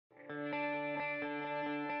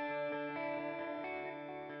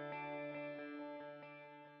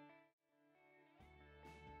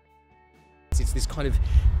It's this kind of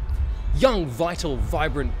young, vital,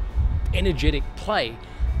 vibrant, energetic play.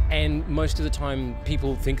 And most of the time,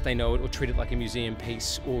 people think they know it or treat it like a museum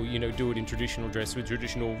piece, or do it in traditional dress with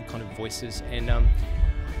traditional kind of voices. And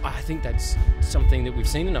I think that's something that we've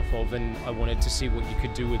seen enough of, and I wanted to see what you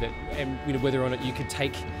could do with it, and whether or not you could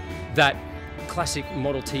take that classic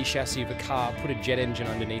Model T chassis of a car, put a jet engine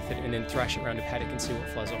underneath it, and then thrash it around a paddock and see what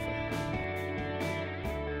flies off it.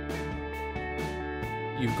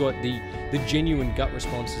 You've got the genuine gut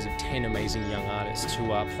responses of 10 amazing young artists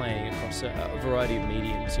who are playing across a variety of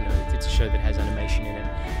mediums. It's a show that has animation in it.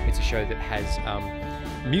 It's a show that has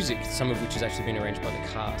music, some of which has actually been arranged by the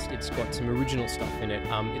cast. It's got some original stuff in it.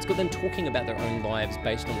 It's got them talking about their own lives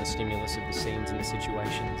based on the stimulus of the scenes and the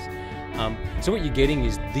situations. So what you're getting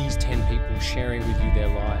is these 10 people sharing with you their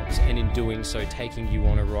lives, and in doing so taking you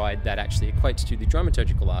on a ride that actually equates to the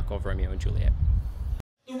dramaturgical arc of Romeo and Juliet.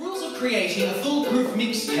 The rules of creating a foolproof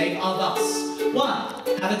mixtape are thus.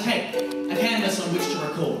 1. Have a tape, a canvas on which to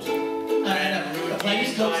record. A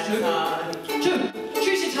playlist helps too. 2.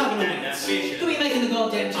 Choose your target audience. Could be making the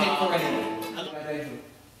goddamn tape for anyone.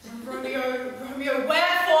 Romeo,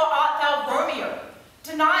 wherefore art thou Romeo?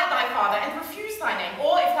 Deny thy father and refuse thy name,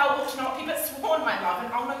 or if thou wilt not be but sworn my love,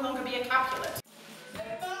 and I'll no longer be a Capulet.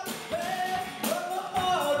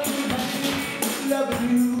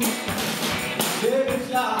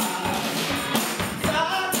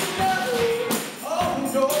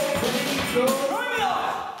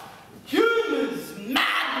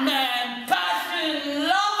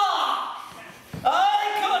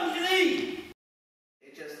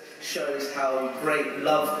 Shows how great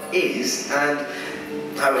love is and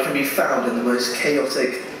how it can be found in the most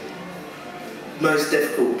chaotic, most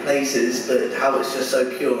difficult places, but how it's just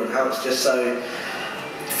so pure and how it's just so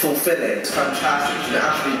fulfilling. It's fantastic. It's an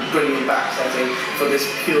absolutely brilliant backsetting for this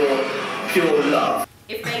pure love.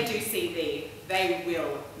 If they do see thee, they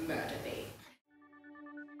will murder thee.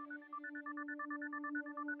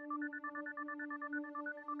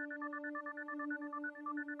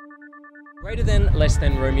 Greater Than, Less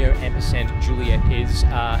Than, Romeo ampersand Juliet is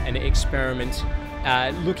an experiment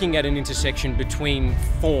looking at an intersection between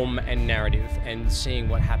form and narrative, and seeing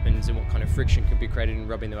what happens and what kind of friction can be created and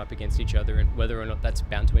rubbing them up against each other, and whether or not that's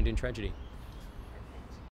bound to end in tragedy.